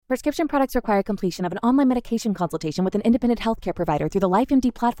Prescription products require completion of an online medication consultation with an independent healthcare provider through the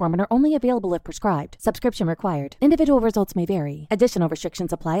LifeMD platform and are only available if prescribed. Subscription required. Individual results may vary. Additional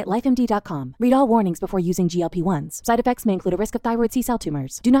restrictions apply at lifemd.com. Read all warnings before using GLP-1s. Side effects may include a risk of thyroid C-cell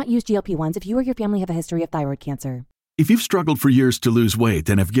tumors. Do not use GLP-1s if you or your family have a history of thyroid cancer. If you've struggled for years to lose weight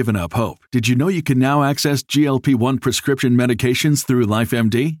and have given up hope, did you know you can now access GLP-1 prescription medications through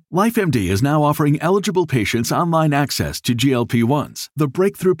LifeMD? LifeMD is now offering eligible patients online access to GLP-1s, the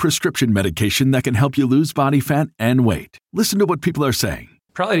breakthrough prescription medication that can help you lose body fat and weight. Listen to what people are saying.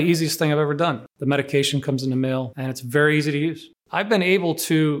 Probably the easiest thing I've ever done. The medication comes in the mail, and it's very easy to use. I've been able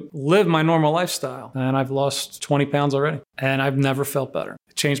to live my normal lifestyle, and I've lost 20 pounds already, and I've never felt better.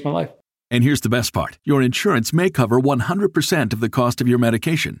 It changed my life. And here's the best part. Your insurance may cover 100% of the cost of your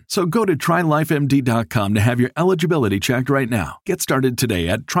medication. So go to TryLifeMD.com to have your eligibility checked right now. Get started today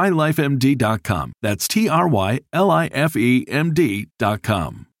at TryLifeMD.com. That's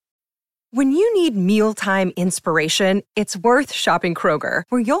TryLifeMD.com. When you need mealtime inspiration, it's worth shopping Kroger,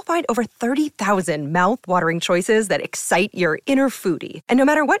 where you'll find over 30,000 mouth-watering choices that excite your inner foodie. And no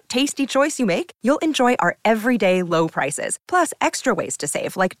matter what tasty choice you make, you'll enjoy our everyday low prices, plus extra ways to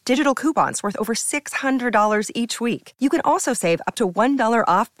save, like digital coupons worth over $600 each week. You can also save up to $1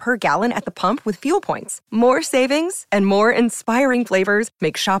 off per gallon at the pump with fuel points. More savings and more inspiring flavors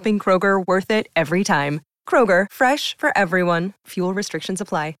make shopping Kroger worth it every time. Kroger, fresh for everyone. Fuel restrictions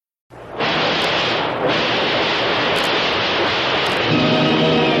apply.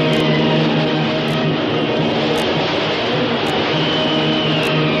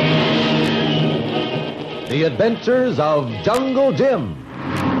 The Adventures of Jungle Jim.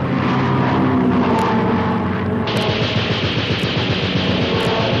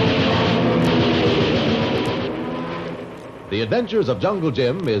 The Adventures of Jungle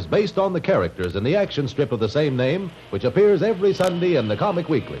Jim is based on the characters in the action strip of the same name, which appears every Sunday in the Comic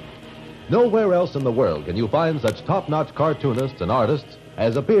Weekly. Nowhere else in the world can you find such top-notch cartoonists and artists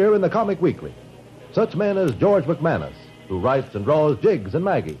as appear in the Comic Weekly. Such men as George McManus, who writes and draws Jiggs and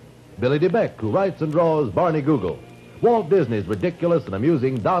Maggie, Billy DeBeck, who writes and draws Barney Google, Walt Disney's ridiculous and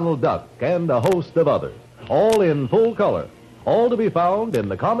amusing Donald Duck, and a host of others, all in full color, all to be found in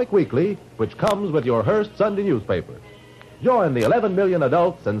the Comic Weekly, which comes with your Hearst Sunday newspaper. Join the 11 million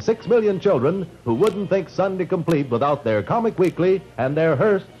adults and 6 million children who wouldn't think Sunday complete without their Comic Weekly and their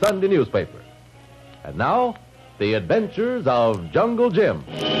Hearst Sunday newspaper. And now, The Adventures of Jungle Jim.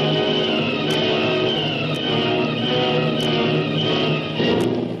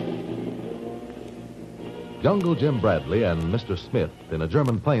 Jungle Jim Bradley and Mr. Smith, in a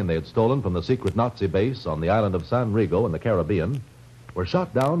German plane they had stolen from the secret Nazi base on the island of San Rigo in the Caribbean, were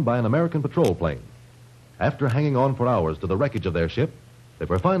shot down by an American patrol plane. After hanging on for hours to the wreckage of their ship, they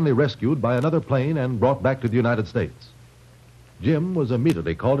were finally rescued by another plane and brought back to the United States. Jim was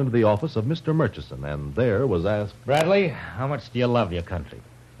immediately called into the office of Mr. Murchison, and there was asked, Bradley, how much do you love your country?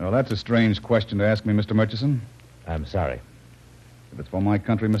 Well, that's a strange question to ask me, Mr. Murchison. I'm sorry. If it's for my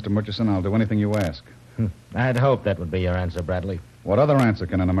country, Mr. Murchison, I'll do anything you ask. I'd hoped that would be your answer, Bradley. What other answer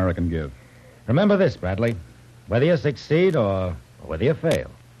can an American give? Remember this, Bradley. Whether you succeed or whether you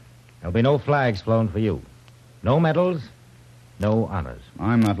fail, there'll be no flags flown for you. No medals, no honors.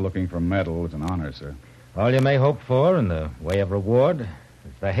 I'm not looking for medals and honors, sir. All you may hope for in the way of reward is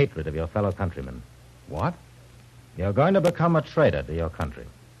the hatred of your fellow countrymen. What? You're going to become a traitor to your country.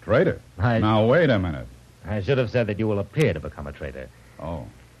 Traitor? Now, wait a minute. I should have said that you will appear to become a traitor. Oh.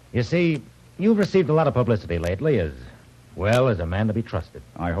 You see, you've received a lot of publicity lately as well as a man to be trusted.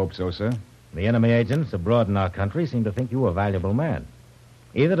 I hope so, sir. The enemy agents abroad in our country seem to think you a valuable man,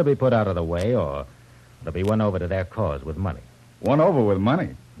 either to be put out of the way or to be won over to their cause with money. Won over with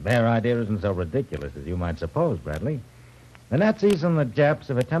money? Their idea isn't so ridiculous as you might suppose, Bradley. The Nazis and the Japs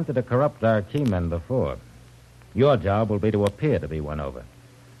have attempted to corrupt our key men before. Your job will be to appear to be won over.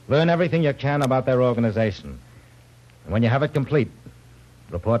 Learn everything you can about their organization. And when you have it complete,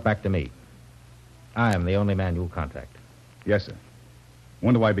 report back to me. I am the only man you'll contact. Yes, sir.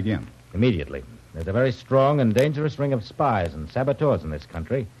 When do I begin? Immediately. There's a very strong and dangerous ring of spies and saboteurs in this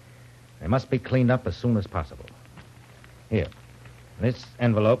country. They must be cleaned up as soon as possible. Here. This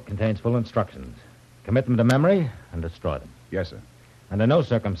envelope contains full instructions. Commit them to memory and destroy them. Yes, sir. Under no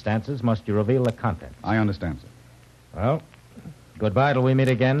circumstances must you reveal the contents. I understand, sir. Well, goodbye till we meet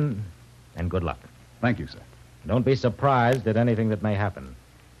again, and good luck. Thank you, sir. Don't be surprised at anything that may happen.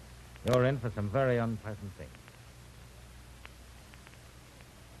 You're in for some very unpleasant things.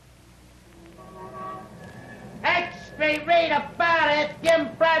 Extra, read about it. Jim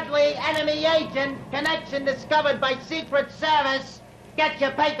Bradley, enemy agent. Connection discovered by Secret Service. Get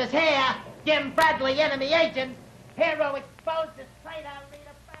your papers here. Jim Bradley, enemy agent. Hero exposed as traitor. Read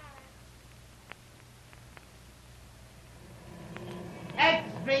about it.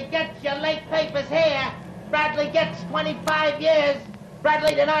 gets your late papers here. Bradley gets 25 years.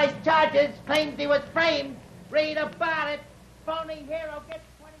 Bradley denies charges, claims he was framed. Read about it. Phony hero gets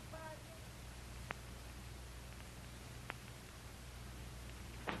 25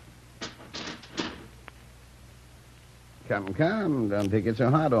 years. Come. Don't take it so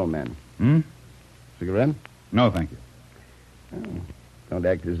hard, old man. Hmm? Cigarette? No, thank you. Oh. Don't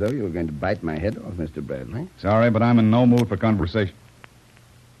act as though you were going to bite my head off, Mr. Bradley. Sorry, but I'm in no mood for conversation.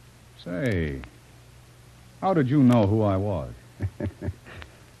 Say, how did you know who I was?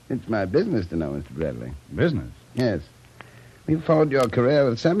 It's my business to know, Mr. Bradley. Business? Yes. We've followed your career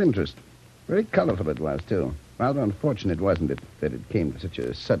with some interest. Very colorful it was, too. Rather unfortunate, wasn't it, that it came to such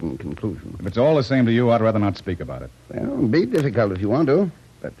a sudden conclusion? If it's all the same to you, I'd rather not speak about it. Well, be difficult if you want to.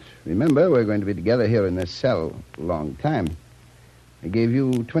 But remember, we're going to be together here in this cell a long time. I gave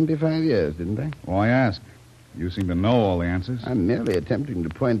you 25 years, didn't I? Why ask? You seem to know all the answers. I'm merely attempting to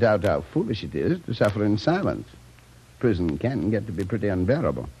point out how foolish it is to suffer in silence. Prison can get to be pretty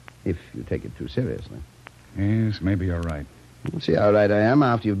unbearable if you take it too seriously. Yes, maybe you're right. We'll see how right I am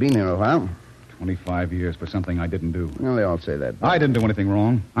after you've been here a while. 25 years for something I didn't do. Well, they all say that. I didn't do anything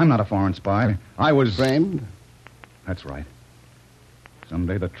wrong. I'm not a foreign spy. I was... Framed? That's right.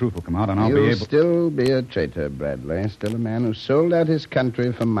 Someday the truth will come out and I'll You'll be able... still be a traitor, Bradley. Still a man who sold out his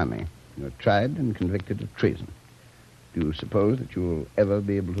country for money. You're tried and convicted of treason. Do you suppose that you'll ever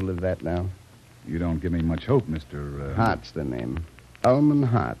be able to live that down? You don't give me much hope, Mr. Hart's the name. Ullman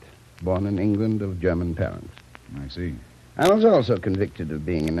Hart, born in England of German parents. I see. I was also convicted of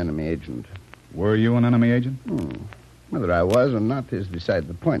being an enemy agent. Were you an enemy agent? Whether I was or not is beside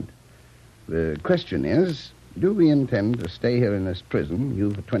the point. The question is, do we intend to stay here in this prison,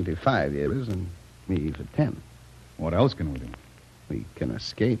 you for 25 years and me for 10? What else can we do? We can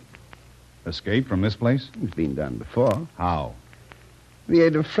escape. Escape from this place? It's been done before. How? The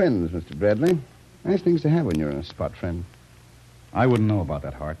aid of friends, Mr. Bradley. Nice things to have when you're in a spot, friend. I wouldn't know about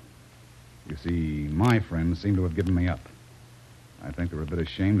that, Hart. You see, my friends seem to have given me up. I think they're a bit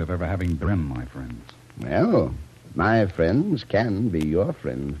ashamed of ever having been my friends. Well, my friends can be your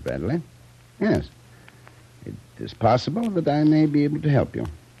friends, Bradley. Yes. It is possible that I may be able to help you.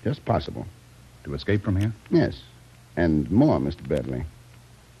 Just possible. To escape from here? Yes. And more, Mr. Bradley.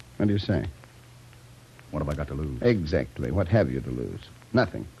 What do you say? What have I got to lose? Exactly. What have you to lose?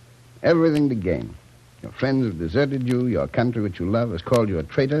 Nothing. Everything to gain. Your friends have deserted you. Your country, which you love, has called you a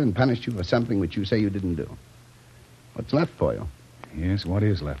traitor and punished you for something which you say you didn't do. What's left for you? Yes, what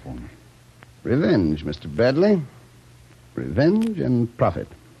is left for me? Revenge, Mr. Bradley. Revenge and profit.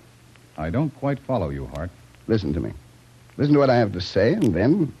 I don't quite follow you, Hart. Listen to me. Listen to what I have to say, and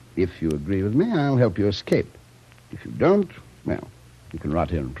then, if you agree with me, I'll help you escape. If you don't, well, you can rot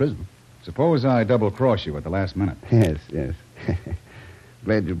here in prison. Suppose I double-cross you at the last minute. Yes.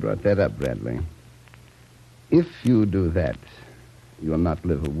 Glad you brought that up, Bradley. If you do that, you'll not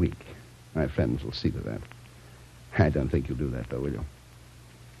live a week. My friends will see to that. I don't think you'll do that, though, will you?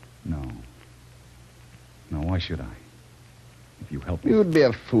 No. No, why should I? If you help me... You'd be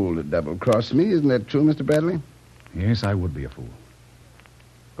a fool to double-cross me. Isn't that true, Mr. Bradley? Yes, I would be a fool.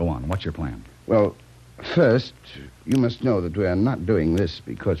 Go on. What's your plan? Well, first, you must know that we are not doing this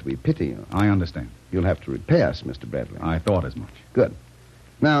because we pity you. I understand. You'll have to repay us, Mr. Bradley. I thought as much. Good.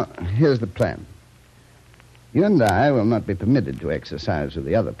 Now, here's the plan. You and I will not be permitted to exercise with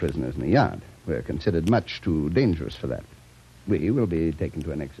the other prisoners in the yard. We're considered much too dangerous for that. We will be taken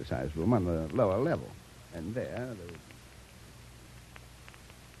to an exercise room on the lower level. And there...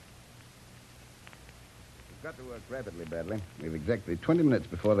 We've got to work rapidly, Bradley. We've exactly 20 minutes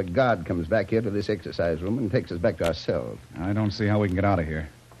before the guard comes back here to this exercise room and takes us back to our cells. I don't see how we can get out of here.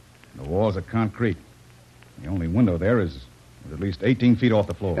 The walls are concrete. The only window there is at least 18 feet off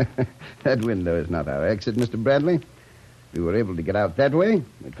the floor. That window is not our exit, Mr. Bradley. If we were able to get out that way,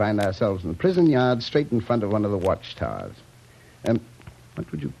 we'd find ourselves in the prison yard straight in front of one of the watchtowers.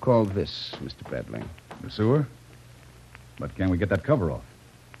 What would you call this, Mr. Bradley? The sewer? But can we get that cover off?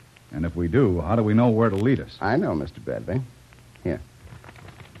 And if we do, how do we know where it'll lead us? I know, Mr. Bradley. Here.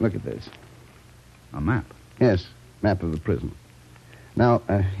 Look at this. A map? Yes, map of the prison. Now,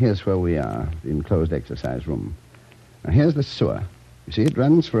 here's where we are, the enclosed exercise room. Now, here's the sewer. You see, it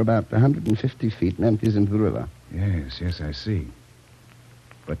runs for about 150 feet and empties into the river. Yes, I see.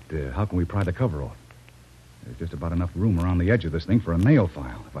 But how can we pry the cover off? There's just about enough room around the edge of this thing for a nail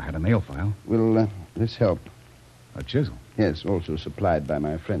file. If I had a nail file. Will this help? A chisel? Yes, also supplied by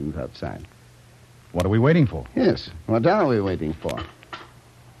my friends outside. What are we waiting for? Yes, what are we waiting for?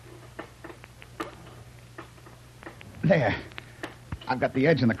 There. I've got the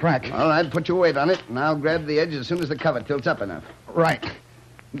edge in the crack. All right, put your weight on it, and I'll grab the edge as soon as the cover tilts up enough. Right.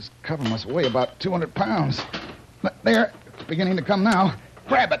 This cover must weigh about 200 pounds. There, it's beginning to come now.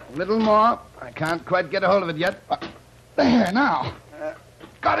 Grab it. A little more. I can't quite get a hold of it yet. There, now.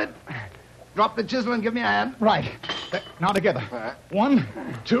 Got it. Drop the chisel and give me a hand. Right. Now together. 1,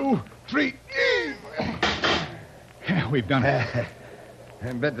 2, 3. Yeah, we've done it.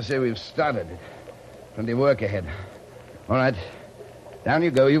 I bet to say we've started. Plenty of work ahead. All right. Down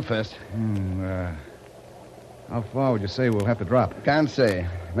you go, you first. How far would you say we'll have to drop? Can't say.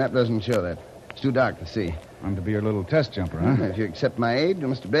 Map doesn't show that. It's too dark to see. I'm to be your little test jumper, huh? If you accept my aid, you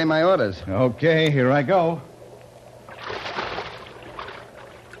must obey my orders. Okay, here I go.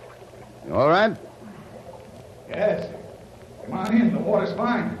 You all right? Yes. Come on in. The water's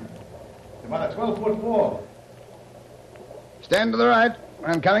fine. It's about a 12-foot fall. Stand to the right.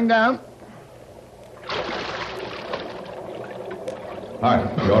 I'm coming down. All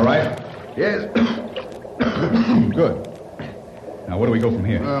right. You all right? Yes. Good. Now, where do we go from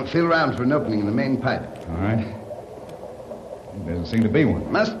here? Feel around for an opening in the main pipe. All right. There doesn't seem to be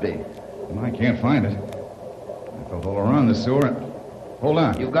one. Must be. Well, I can't find it. I felt all around the sewer. Hold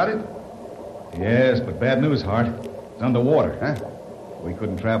on. You got it? Yes, but bad news, Hart. It's underwater. Huh? We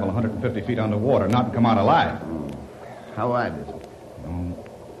couldn't travel 150 feet underwater, not and come out alive. How wide is it?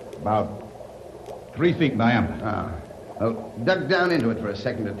 About 3 feet in diameter. Ah. Well, duck down into it for a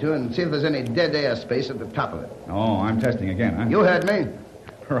second or two and see if there's any dead air space at the top of it. Oh, I'm testing again, huh? You heard me.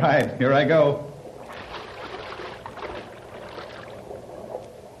 Right. Here I go.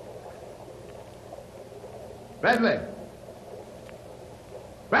 Bradley!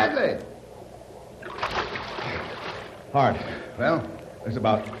 Bradley! Hart. Well? There's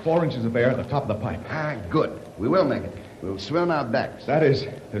about 4 inches of air at the top of the pipe. Ah, good. We will make it. We'll swim our backs. That is,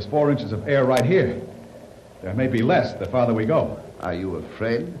 there's 4 inches of air right here. There may be less the farther we go. Are you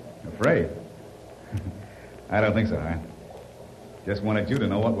afraid? Afraid? I don't think so, Hart. Just wanted you to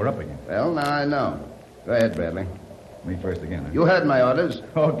know what we're up against. Well, now I know. Go ahead, Bradley. Me first again, huh? You heard my orders.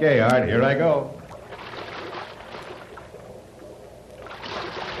 Okay, Hart, here I go.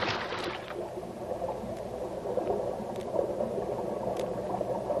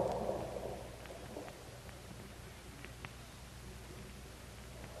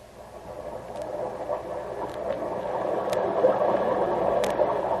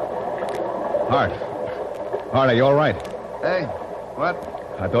 Hart, are you all right? Hey, what?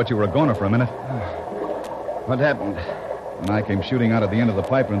 I thought you were a goner for a minute. What happened? When I came shooting out at the end of the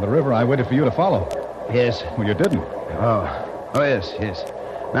pipe into the river, I waited for you to follow. Yes. Well, you didn't. Oh, yes.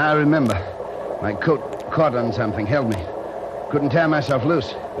 Now I remember. My coat caught on something, held me. Couldn't tear myself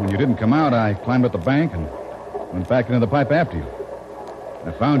loose. When you didn't come out, I climbed up the bank and went back into the pipe after you.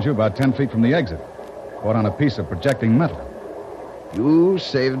 I found you about 10 feet from the exit, caught on a piece of projecting metal. You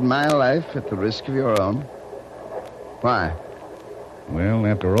saved my life at the risk of your own. Why? Well,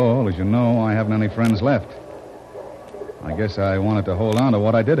 after all, as you know, I haven't any friends left. I guess I wanted to hold on to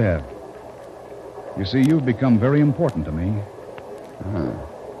what I did have. You see, you've become very important to me.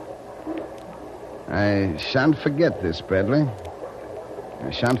 I shan't forget this, Bradley.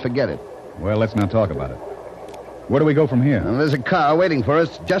 I shan't forget it. Well, let's not talk about it. Where do we go from here? Well, there's a car waiting for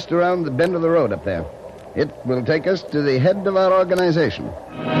us just around the bend of the road up there. It will take us to the head of our organization.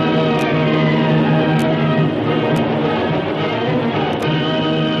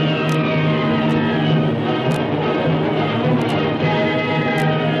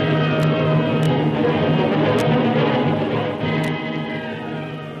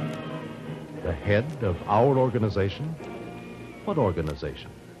 The head of our organization? What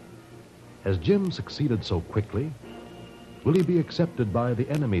organization? Has Jim succeeded so quickly? Will he be accepted by the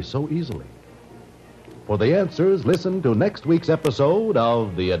enemy so easily? For the answers, listen to next week's episode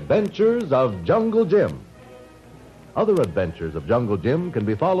of The Adventures of Jungle Jim. Other adventures of Jungle Jim can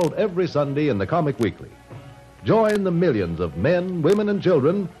be followed every Sunday in the Comic Weekly. Join the millions of men, women, and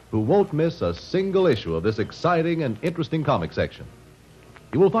children who won't miss a single issue of this exciting and interesting comic section.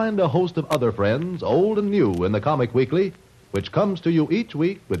 You will find a host of other friends, old and new, in the Comic Weekly, which comes to you each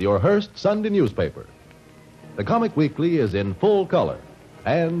week with your Hearst Sunday newspaper. The Comic Weekly is in full color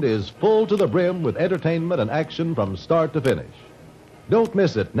and is full to the brim with entertainment and action from start to finish. Don't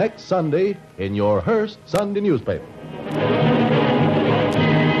miss it next Sunday in your Hearst Sunday newspaper.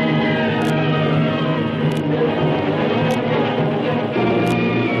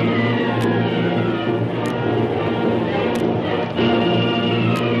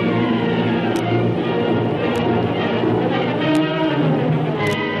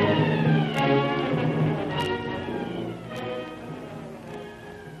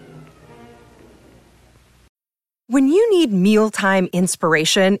 When you need need mealtime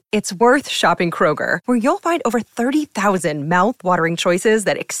inspiration, it's worth shopping Kroger, where you'll find over 30,000 mouth-watering choices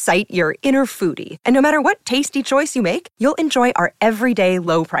that excite your inner foodie. And no matter what tasty choice you make, you'll enjoy our everyday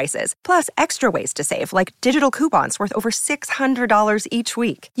low prices, plus extra ways to save, like digital coupons worth over $600 each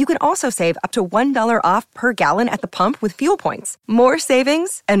week. You can also save up to $1 off per gallon at the pump with fuel points. More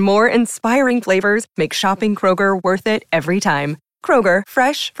savings and more inspiring flavors make shopping Kroger worth it every time. Kroger,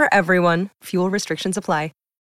 fresh for everyone. Fuel restrictions apply.